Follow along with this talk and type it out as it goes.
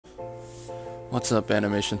What's up,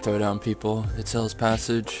 Animation Throwdown people? It's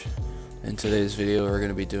hellspassage. In today's video we're going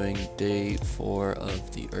to be doing day 4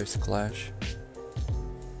 of the Earth Clash.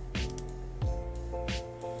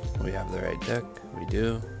 We have the right deck, we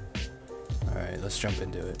do. Alright, let's jump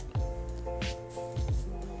into it.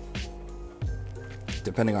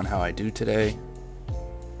 Depending on how I do today,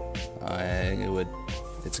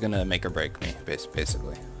 it's going to make or break me,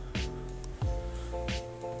 basically.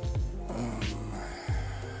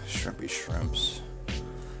 Shrimpy shrimps.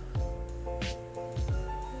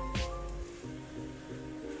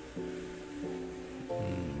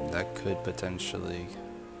 That could potentially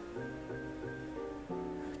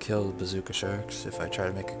kill bazooka sharks if I try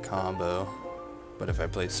to make a combo. But if I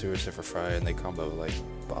play Sewer Cipher Fry and they combo like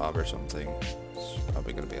Bob or something, it's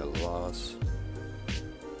probably going to be a loss.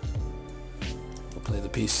 We'll play the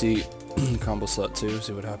PC combo slot too,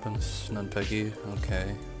 see what happens. None Peggy,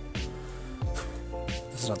 okay.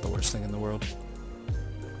 This is not the worst thing in the world.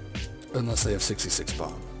 Unless they have 66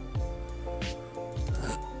 bomb.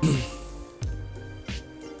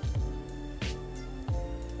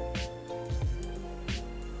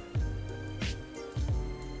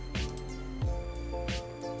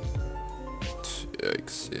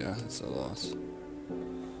 Yikes, yeah, that's a loss.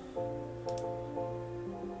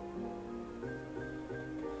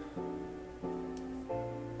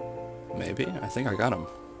 Maybe? I think I got him.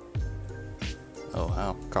 Oh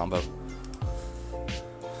wow, combo.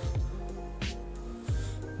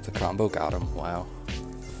 The combo got him, wow.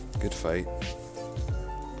 Good fight.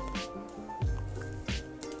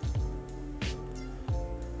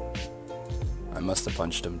 I must have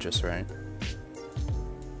punched him just right.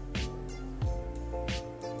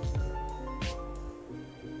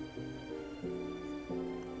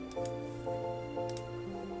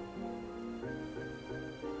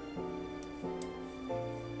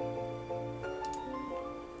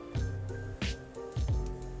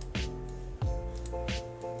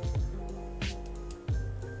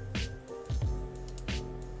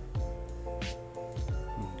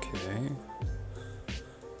 Okay.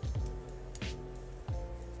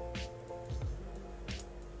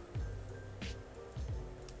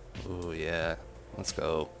 Oh yeah, let's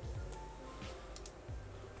go.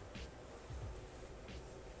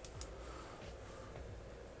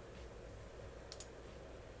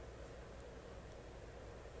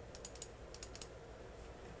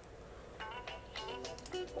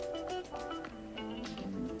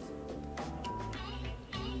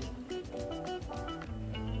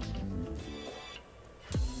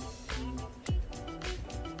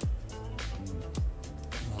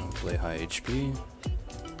 Play high HP.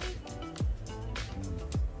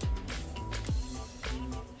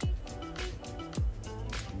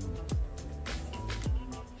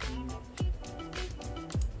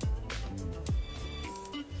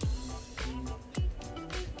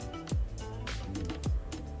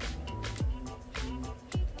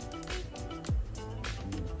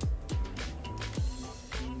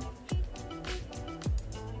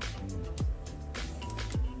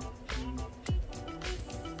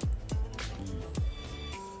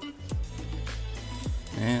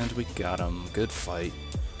 And we got him. Good fight.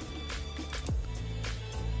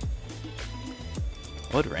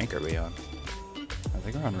 What rank are we on? I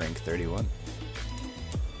think we're on rank 31.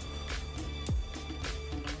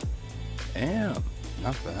 Damn,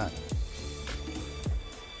 not bad.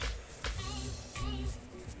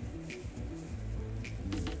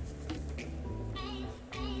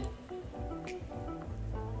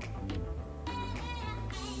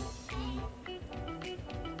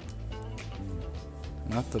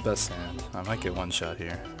 Not the best hand. I might get one shot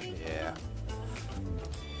here. Yeah.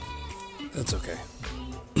 That's okay.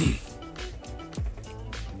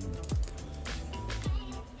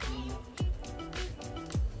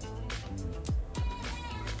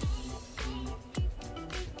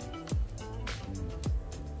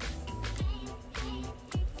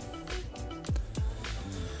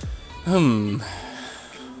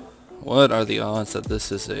 What are the odds that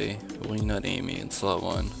this is a Wingnut Amy in slot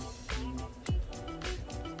 1?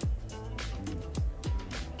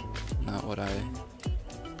 Not what I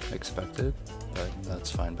expected, but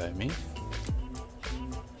that's fine by me.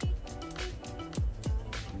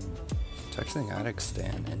 Texting Addict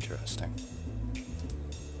Stan, interesting.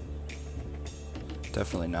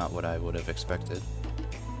 Definitely not what I would have expected.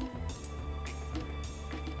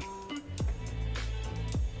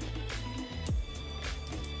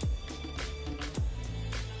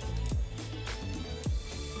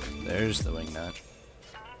 There's the Wingnut.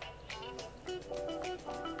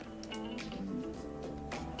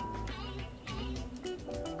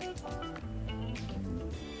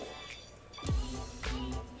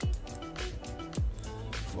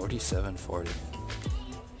 4740.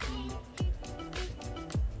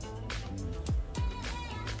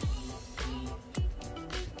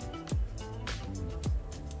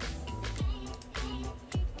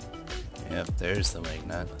 Yep, there's the wing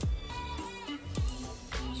nut.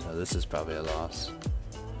 So this is probably a loss.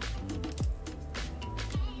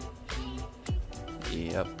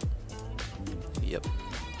 Yep. Yep.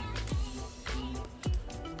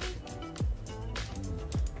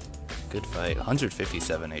 Good fight.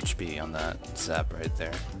 157 HP on that zap right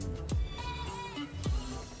there.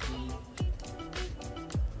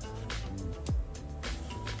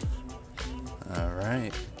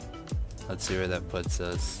 Alright. Let's see where that puts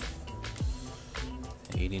us.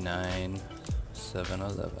 89,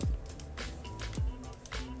 711.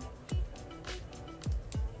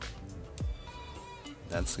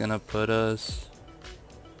 That's gonna put us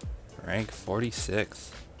rank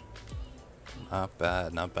 46. Not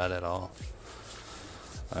bad, not bad at all.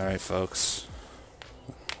 Alright folks,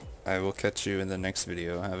 I will catch you in the next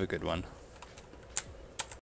video. Have a good one.